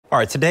All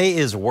right, today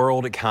is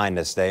World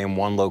Kindness Day, and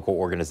one local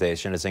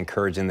organization is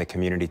encouraging the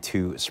community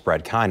to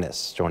spread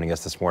kindness. Joining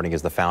us this morning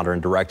is the founder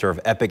and director of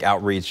Epic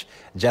Outreach,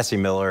 Jessie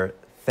Miller.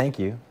 Thank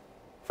you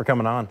for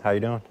coming on. How you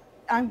doing?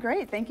 I'm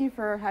great. Thank you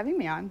for having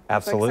me on.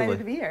 Absolutely. I'm so excited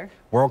to be here.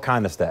 World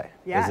Kindness Day.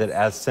 Yes. Is it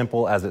as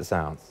simple as it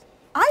sounds?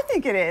 I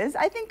think it is.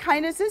 I think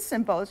kindness is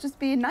simple. It's just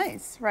being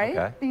nice, right?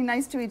 Okay. Being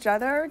nice to each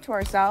other, to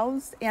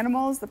ourselves,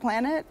 animals, the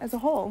planet as a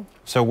whole.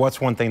 So what's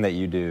one thing that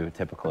you do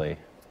typically,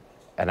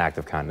 an act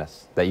of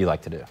kindness that you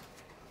like to do?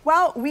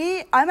 Well,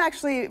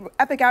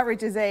 Epic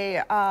Outreach is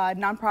a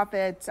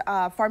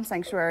nonprofit farm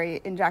sanctuary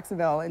in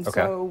Jacksonville, and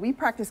so we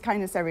practice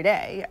kindness every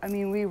day. I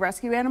mean, we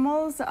rescue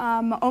animals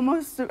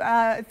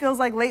it feels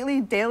like lately,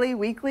 daily,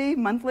 weekly,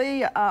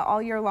 monthly,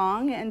 all year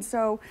long, and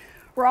so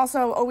we're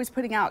also always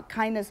putting out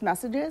kindness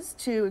messages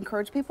to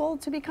encourage people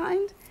to be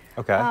kind.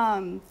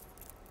 Okay.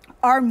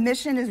 Our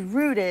mission is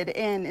rooted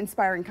in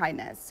inspiring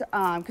kindness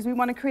because we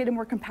want to create a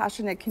more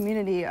compassionate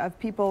community of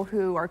people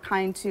who are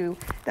kind to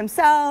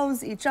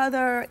themselves, each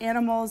other,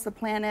 animals, the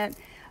planet.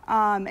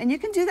 And you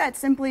can do that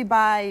simply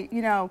by,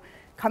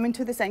 coming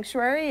to the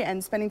sanctuary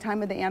and spending time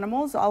with the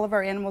animals. All of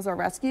our animals are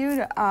rescued.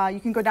 You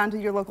can go down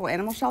to your local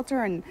animal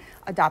shelter and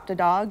adopt a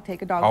dog,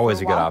 take a dog Always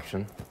for a good walk.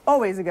 option.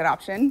 Always a good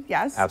option,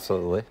 yes.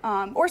 Absolutely.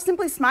 Or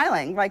simply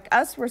smiling. Like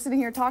us, we're sitting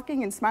here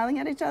talking and smiling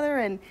at each other,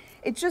 and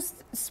it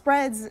just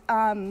spreads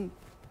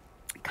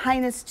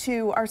kindness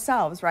to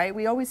ourselves, right?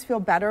 We always feel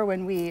better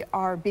when we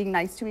are being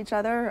nice to each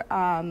other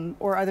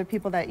or other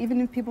people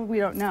even people we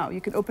don't know.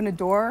 You can open a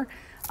door.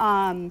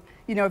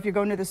 If you're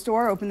going to the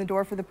store, open the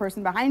door for the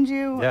person behind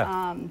you.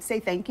 Yeah. Say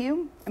thank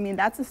you. I mean,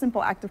 that's a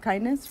simple act of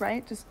kindness,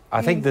 right?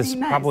 I think this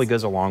nice. probably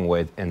goes a long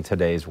way in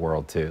today's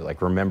world too,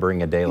 like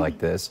remembering a day like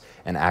this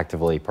and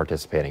actively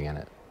participating in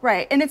it.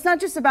 Right, and it's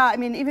not just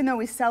about, even though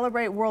we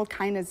celebrate World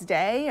Kindness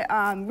Day,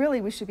 really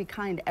we should be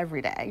kind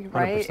every day,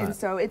 right? 100%. And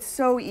so it's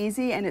so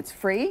easy and it's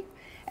free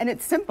and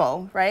it's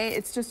simple, right?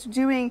 It's just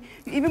doing,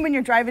 even when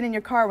you're driving in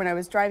your car, when I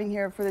was driving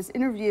here for this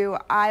interview,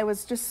 I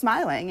was just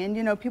smiling,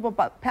 and people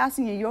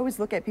passing you, you always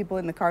look at people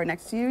in the car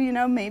next to you,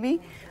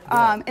 maybe.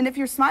 Yeah. And if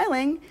you're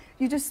smiling,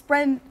 you just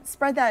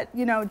spread that,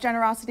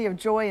 generosity of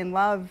joy and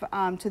love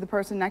to the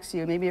person next to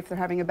you. Maybe if they're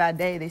having a bad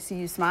day, they see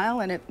you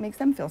smile and it makes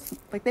them feel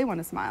like they want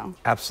to smile.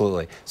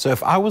 Absolutely. So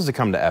if I was to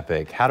come to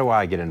Epic, how do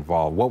I get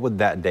involved? What would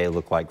that day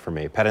look like for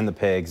me? Petting the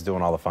pigs,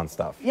 doing all the fun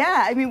stuff.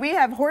 Yeah, we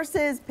have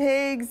horses,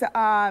 pigs,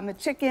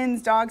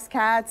 chickens, dogs,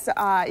 cats,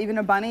 even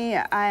a bunny,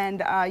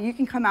 and you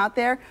can come out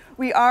there.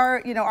 We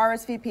are,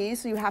 RSVP,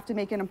 so you have to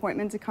make an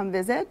appointment to come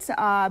visit.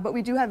 But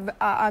we do have,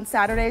 on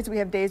Saturdays, we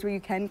have days where you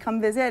can come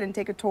visit and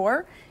take a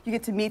tour. You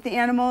get to meet the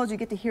animals, you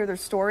get to hear their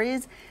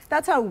stories.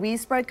 That's how we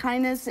spread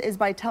kindness, is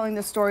by telling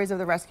the stories of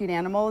the rescued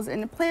animals,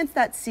 and it plants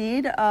that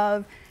seed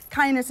of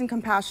kindness and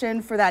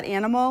compassion for that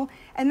animal,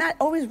 and that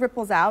always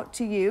ripples out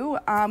to you.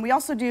 We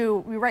also write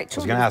children's books. I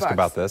was going to ask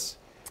about this.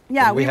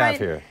 Yeah,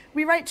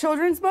 we write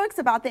children's books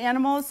about the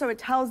animals, so it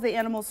tells the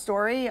animal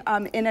story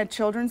in a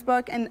children's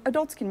book, and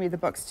adults can read the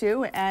books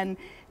too and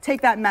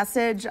take that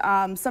message.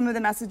 Some of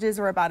the messages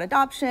are about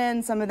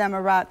adoption, some of them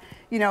are about,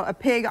 a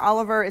pig.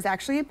 Oliver is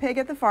actually a pig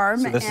at the farm.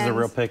 So this is a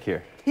real pig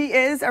here. He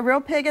is a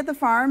real pig at the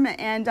farm,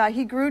 and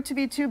he grew to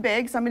be too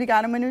big. Somebody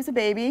got him when he was a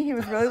baby. He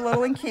was really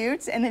little and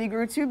cute, and then he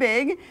grew too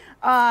big,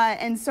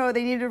 and so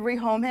they needed to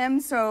rehome him,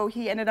 so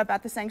he ended up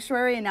at the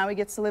sanctuary, and now he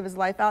gets to live his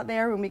life out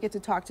there, and we get to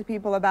talk to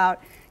people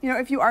about,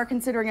 if you are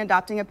considering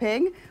adopting a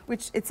pig,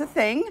 which it's a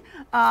thing,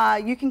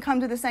 you can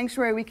come to the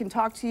sanctuary, we can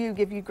talk to you,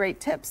 give you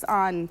great tips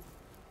on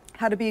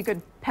how to be a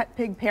good pet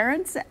pig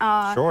parent.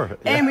 Sure.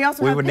 Yeah. And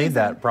we would need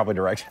that probably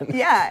direction.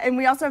 Yeah, and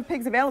we also have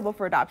pigs available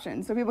for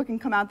adoption, so people can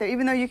come out there.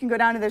 Even though you can go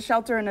down to the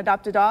shelter and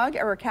adopt a dog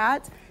or a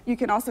cat, you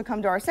can also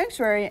come to our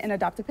sanctuary and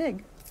adopt a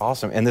pig.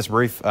 Awesome. In this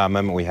brief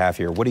moment we have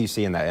here, what do you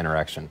see in that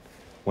interaction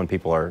when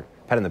people are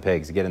petting the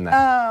pigs, getting that?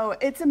 Oh,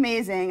 it's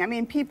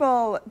amazing.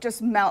 People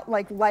just melt,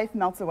 like life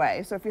melts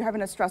away. So if you're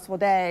having a stressful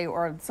day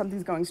or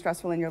something's going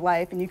stressful in your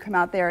life and you come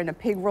out there and a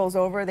pig rolls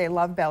over, they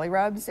love belly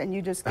rubs, and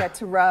you just get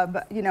to rub,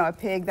 a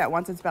pig that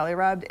wants its belly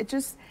rubbed.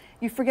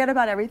 You forget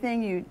about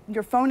everything.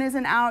 Your phone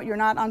isn't out, you're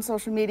not on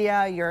social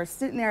media, you're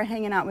sitting there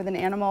hanging out with an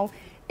animal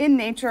in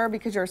nature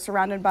because you're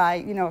surrounded by,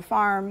 a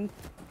farm.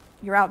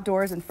 You're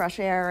outdoors in fresh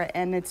air,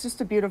 and it's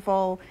just a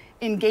beautiful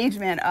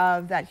engagement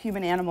of that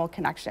human-animal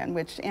connection,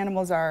 which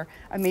animals are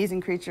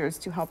amazing creatures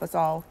to help us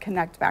all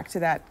connect back to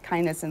that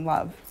kindness and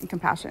love and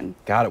compassion.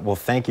 Got it. Well,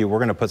 thank you. We're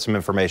going to put some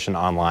information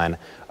online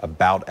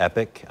about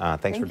Epic.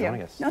 Thanks for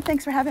joining us. No,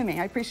 thanks for having me.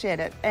 I appreciate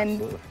it. And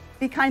Absolutely.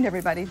 be kind,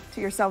 everybody,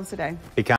 to yourselves today. Be kind.